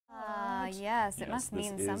yes, it must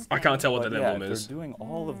mean something. I can't tell what that emblem is. They're doing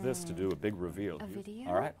all of this to do a big reveal. A video?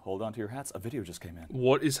 All right, hold on to your hats. A video just came in.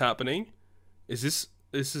 What is happening? Is this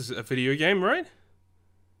is a video game, right?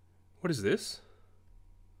 What is this?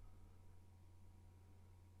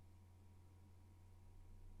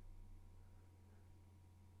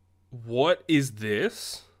 What is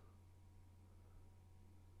this?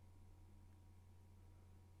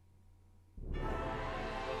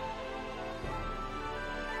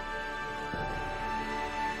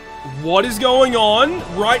 What is going on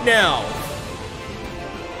right now?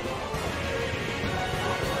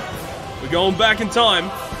 We're going back in time.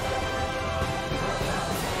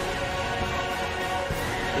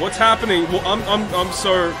 What's happening? Well, I'm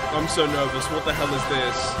so nervous. What the hell is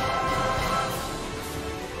this?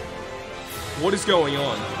 What is going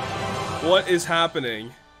on? What is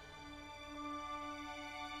happening?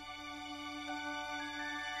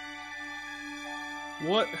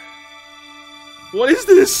 What? What is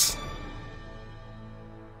this?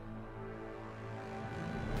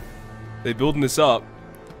 They're building this up.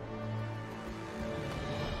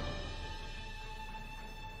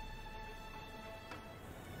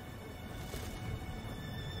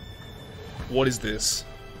 What is this?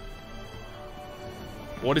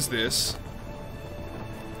 What is this?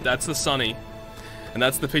 That's the Sunny. And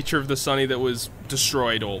that's the picture of the Sunny that was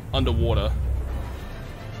destroyed or underwater.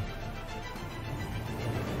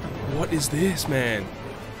 What is this, man?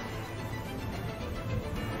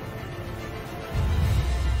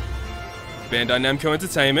 Bandai Namco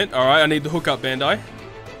Entertainment. Alright, I need the hookup, Bandai.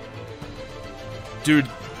 Dude,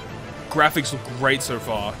 graphics look great so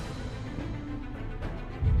far.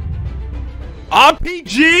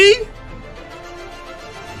 RPG?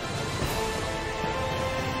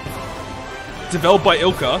 Developed by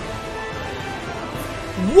Ilka.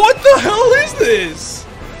 What the hell is this?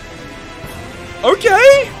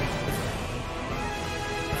 Okay.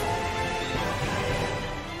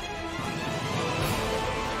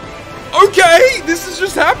 Okay, this is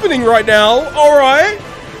just happening right now. Alright.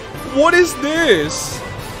 What is this?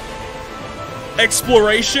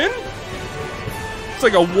 Exploration? It's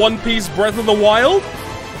like a One Piece Breath of the Wild.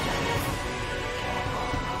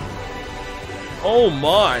 Oh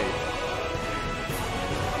my.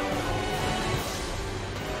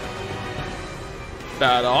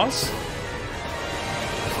 Badass.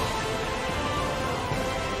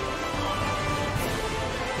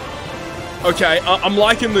 Okay, I'm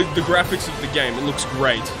liking the graphics of the game. It looks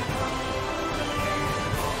great.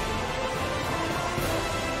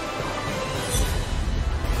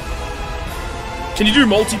 Can you do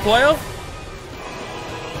multiplayer?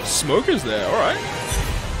 Smokers there, alright.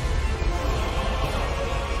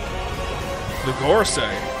 The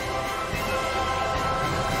Gorosei.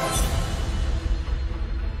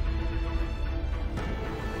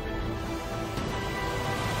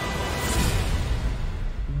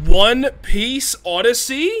 One Piece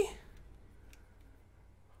Odyssey?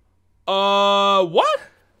 What?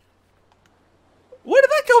 Where did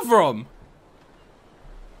that come from?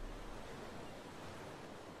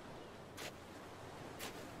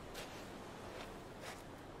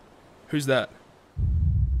 Who's that?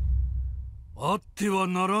 What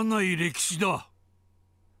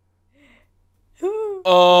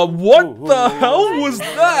the hell was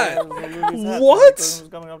that? What?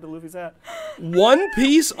 One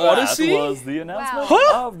Piece Odyssey? That was the announcement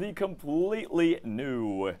of the completely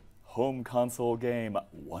new home console game,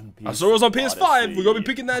 One Piece. I saw it was on PS5. Odyssey. We're gonna be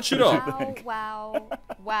picking that shit up.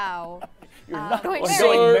 Wow. You're not going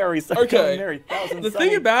Mary. Okay. The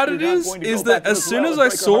thing about it is that as soon as I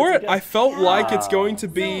saw it, I felt like it's going to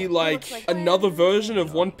be like another version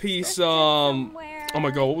of One Piece. Oh my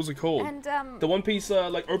god, what was it called? And, the One Piece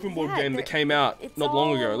like open world game that came out not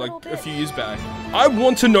long ago, like a few years back. I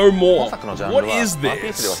want to know more. What is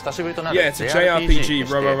this? Yeah, it's a JRPG,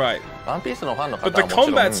 right. But the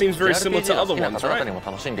combat seems very similar to other ones, right?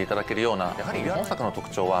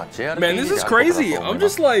 Man, this is crazy. I'm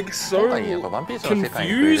just like so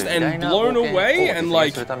confused and blown away and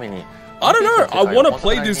like, I don't know, I want to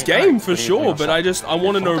play this game for sure, but I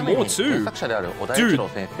want to know more too. Dude,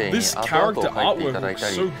 this character artwork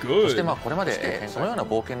looks so good.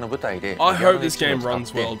 I hope this game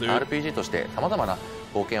runs well, dude.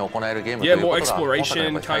 Yeah, more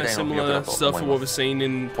exploration, kind of similar stuff to what we've seen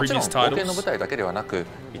in previous titles.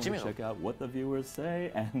 Check out what the viewers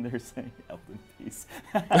say, and they're saying Elden Piece.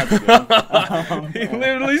 He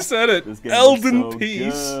literally said it. Elden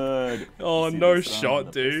Piece. Oh, no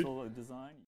shot, dude.